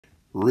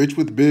Rich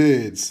with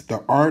Bids,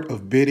 the art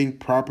of bidding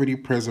property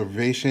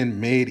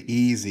preservation made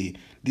easy.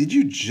 Did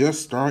you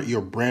just start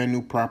your brand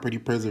new property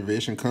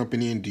preservation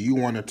company and do you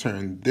want to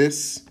turn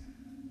this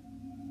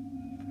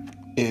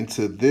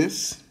into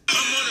this?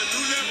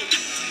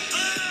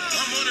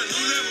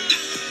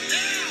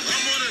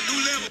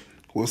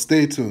 Well,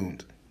 stay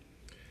tuned.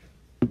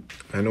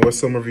 I know what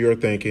some of you are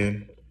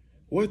thinking.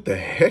 What the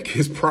heck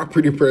is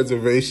property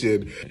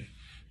preservation?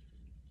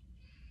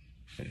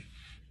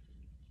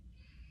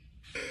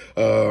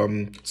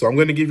 So I'm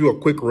going to give you a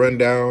quick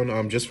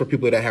rundown just for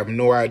people that have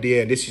no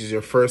idea, and this is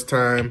your first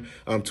time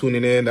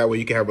tuning in. That way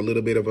you can have a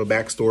little bit of a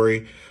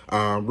backstory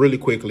really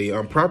quickly.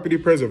 Property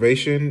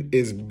preservation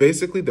is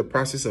basically the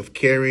process of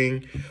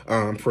caring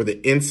for the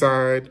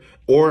inside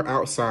or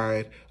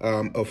outside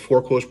of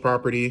foreclosed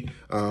property,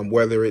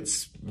 whether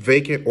it's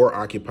vacant or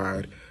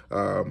occupied.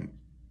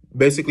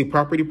 Basically,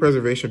 property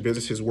preservation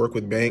businesses work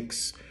with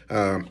banks,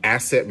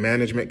 asset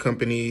management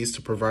companies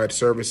to provide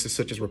services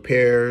such as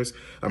repairs,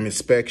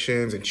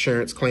 inspections,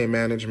 insurance claim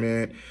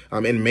management,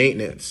 and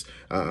maintenance.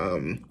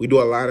 We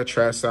do a lot of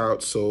trash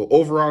outs. So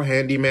overall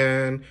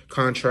handyman,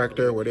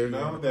 contractor, whatever.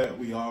 Now that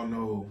we all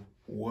know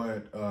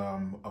what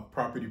a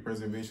property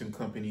preservation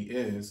company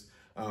is,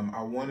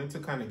 I wanted to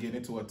kind of get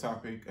into a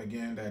topic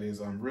again that is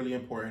really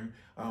important,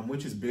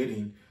 which is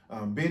bidding.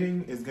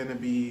 Bidding is going to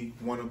be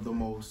one of the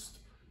most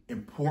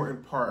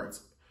important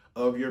parts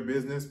of your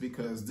business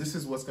because this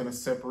is what's going to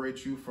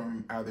separate you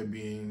from either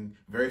being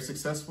very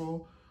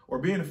successful or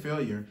being a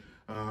failure.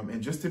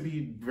 And just to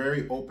be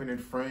very open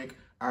and frank,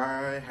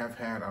 I have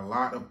had a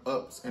lot of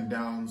ups and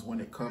downs when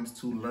it comes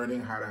to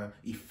learning how to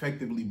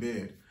effectively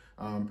bid,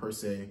 per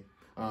se.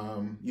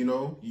 You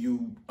know,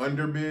 you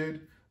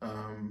underbid,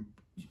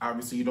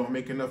 obviously you don't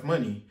make enough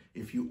money.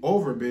 If you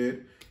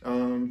overbid,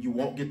 you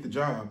won't get the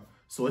job.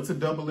 So it's a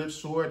double-edged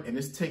sword, and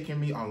it's taken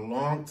me a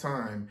long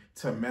time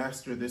to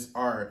master this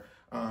art.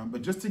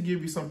 But just to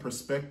give you some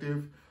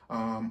perspective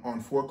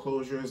on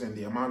foreclosures and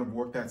the amount of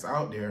work that's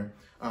out there,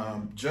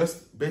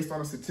 just based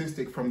on a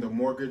statistic from the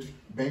Mortgage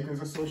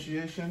Bankers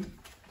Association,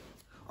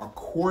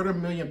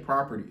 250,000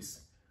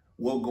 properties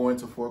will go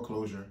into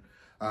foreclosure.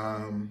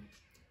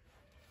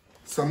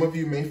 Some of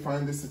you may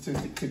find this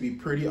statistic to be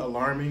pretty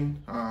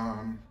alarming.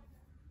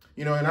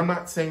 You know, and I'm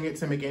not saying it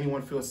to make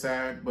anyone feel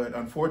sad, but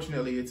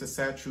unfortunately, it's a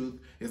sad truth.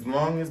 As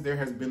long as there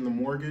has been the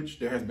mortgage,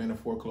 there has been a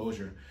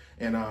foreclosure.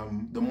 And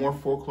the more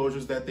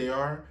foreclosures that they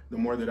are, the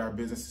more that our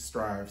business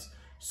strives.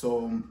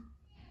 So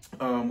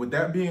with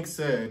that being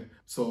said,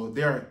 so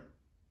there are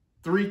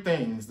 3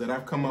 things that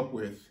I've come up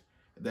with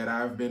that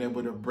I've been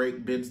able to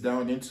break bids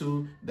down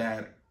into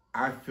that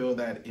I feel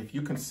that if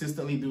you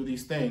consistently do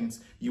these things,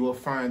 you will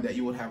find that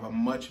you will have a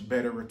much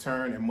better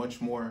return and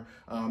much more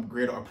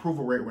greater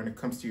approval rate when it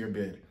comes to your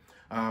bid.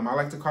 I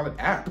like to call it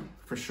APP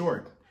for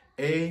short,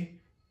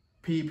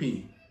 APP,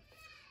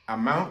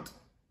 amount,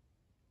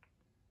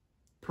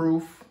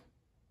 proof,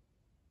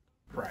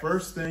 price.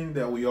 First thing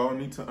that we all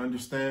need to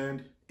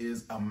understand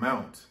is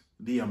amount,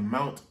 the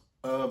amount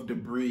of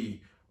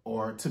debris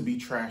or to be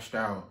trashed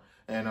out.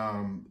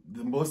 And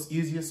the most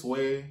easiest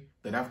way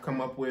that I've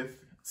come up with,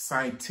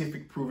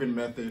 scientific proven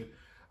method,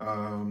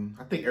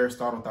 I think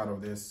Aristotle thought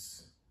of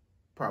this,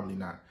 probably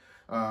not,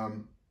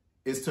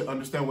 is to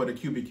understand what a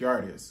cubic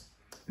yard is.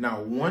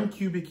 Now, 1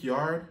 cubic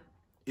yard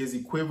is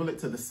equivalent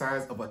to the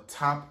size of a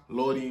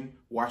top-loading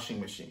washing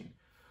machine.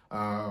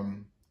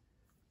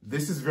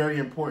 This is very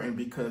important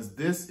because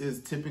this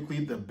is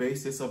typically the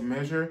basis of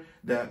measure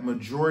that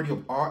majority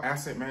of all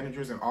asset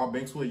managers and all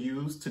banks will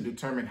use to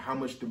determine how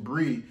much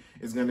debris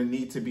is going to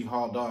need to be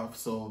hauled off.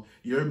 So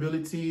your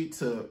ability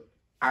to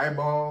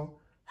eyeball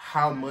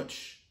how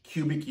much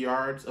cubic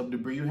yards of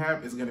debris you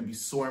have is going to be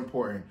so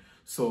important.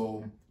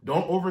 So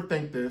don't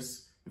overthink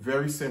this.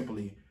 Very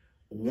simply,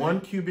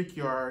 1 cubic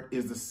yard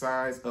is the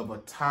size of a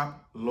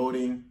top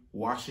loading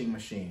washing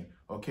machine.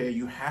 Okay,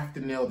 you have to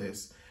nail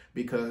this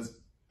because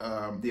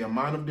the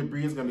amount of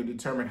debris is going to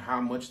determine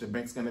how much the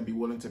bank's going to be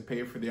willing to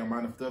pay for the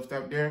amount of stuff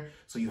out there.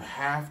 So you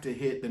have to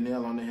hit the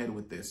nail on the head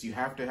with this. You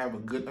have to have a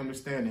good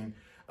understanding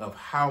of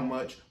how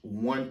much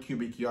 1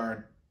 cubic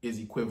yard is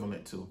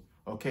equivalent to.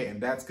 Okay, and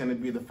that's going to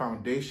be the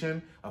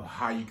foundation of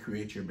how you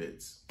create your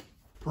bids.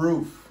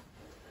 Proof.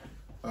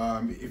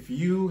 If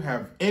you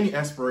have any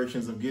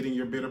aspirations of getting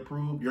your bid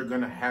approved, you're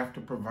going to have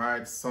to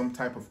provide some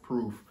type of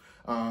proof.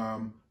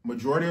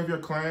 Majority of your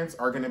clients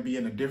are going to be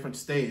in a different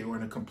state or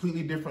in a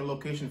completely different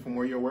location from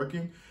where you're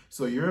working.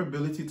 So your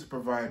ability to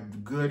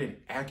provide good and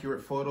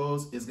accurate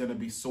photos is going to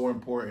be so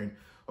important.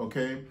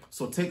 Okay,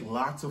 so take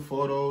lots of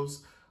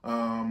photos.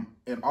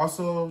 And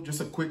also just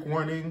a quick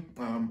warning.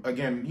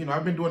 Again, you know,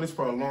 I've been doing this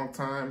for a long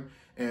time,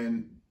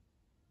 and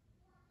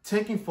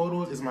taking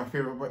photos is my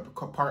favorite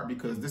part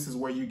because this is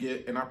where you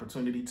get an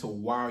opportunity to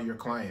wow your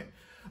client.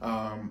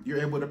 You're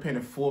able to paint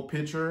a full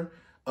picture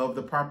of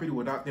the property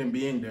without them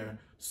being there.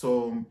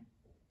 So,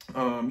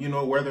 you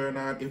know, whether or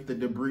not if the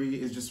debris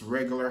is just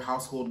regular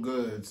household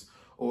goods,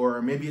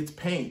 or maybe it's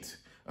paint,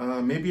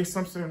 maybe it's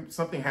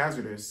something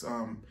hazardous,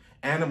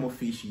 animal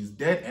feces,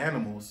 dead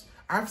animals.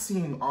 I've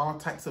seen all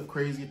types of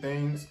crazy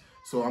things.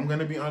 So I'm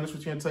gonna be honest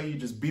with you and tell you,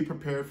 just be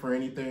prepared for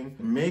anything.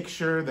 Make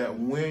sure that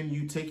when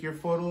you take your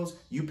photos,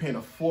 you paint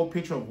a full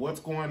picture of what's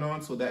going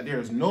on so that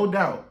there's no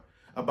doubt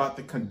about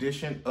the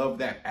condition of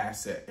that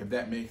asset, if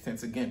that makes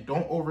sense. Again,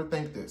 don't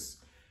overthink this.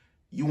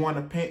 You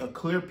wanna paint a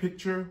clear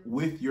picture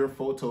with your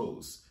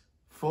photos.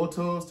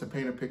 Photos to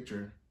paint a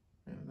picture.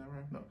 Is that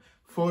right? No.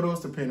 Photos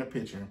to paint a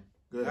picture.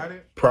 Good. Got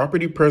it?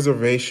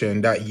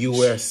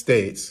 Propertypreservation.us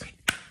states,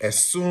 as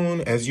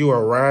soon as you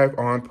arrive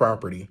on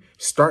property,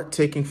 start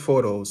taking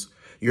photos.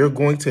 You're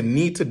going to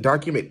need to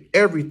document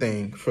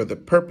everything for the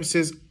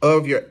purposes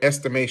of your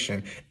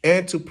estimation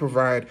and to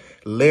provide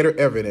later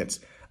evidence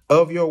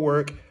of your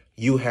work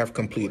you have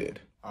completed.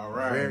 All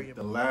right,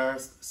 the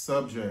last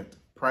subject,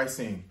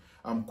 pricing.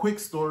 Quick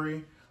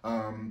story.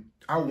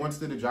 I once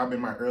did a job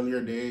in my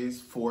earlier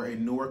days for a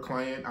newer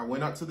client. I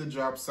went out to the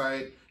job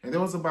site and there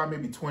was about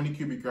maybe 20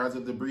 cubic yards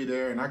of debris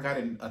there, and I got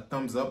a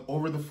thumbs up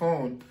over the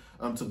phone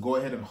to go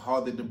ahead and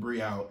haul the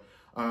debris out.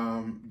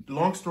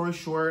 Long story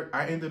short,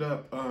 I ended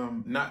up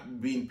not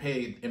being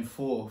paid in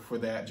full for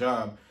that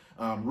job.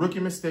 Rookie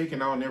mistake,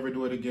 and I'll never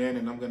do it again.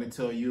 And I'm going to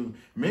tell you,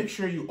 make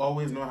sure you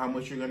always know how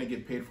much you're going to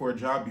get paid for a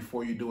job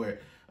before you do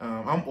it.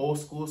 I'm old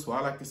school, so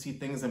I like to see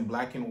things in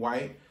black and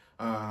white,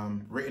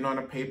 written on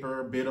a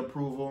paper, bid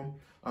approval.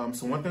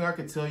 So one thing I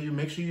could tell you,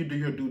 make sure you do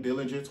your due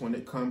diligence when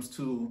it comes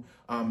to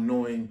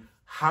knowing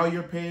how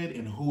you're paid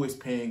and who is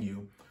paying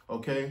you.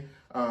 Okay.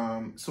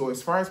 So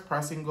as far as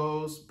pricing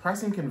goes,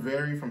 pricing can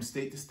vary from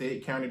state to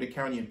state, county to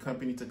county, and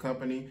company to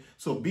company.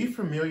 So be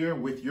familiar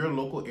with your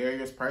local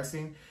area's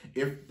pricing.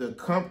 If the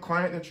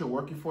client that you're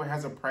working for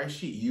has a price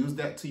sheet, use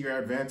that to your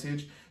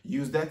advantage.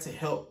 Use that to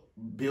help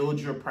build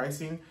your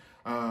pricing.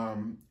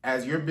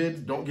 As your bids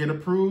don't get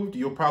approved,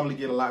 you'll probably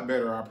get a lot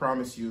better, I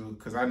promise you,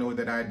 because I know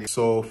that I did.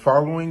 So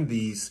following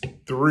these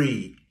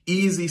 3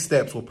 easy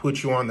steps will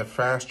put you on the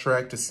fast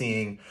track to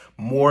seeing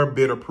more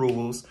bid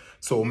approvals.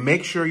 So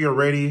make sure you're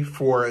ready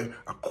for a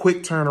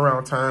quick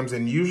turnaround times,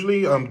 and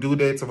usually due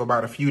dates of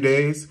about a few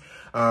days.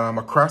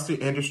 Across the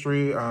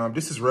industry,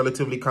 this is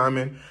relatively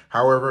common.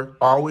 However,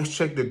 always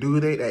check the due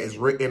date that is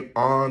written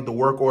on the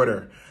work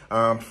order.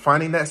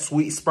 Finding that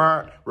sweet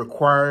spot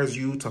requires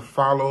you to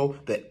follow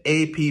the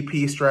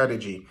APP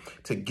strategy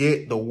to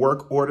get the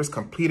work orders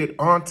completed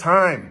on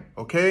time,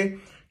 okay?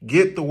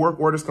 Get the work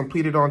orders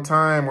completed on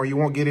time or you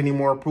won't get any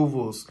more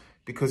approvals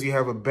because you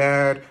have a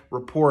bad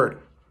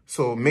report.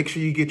 So make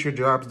sure you get your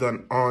jobs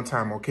done on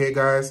time, okay,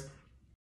 guys?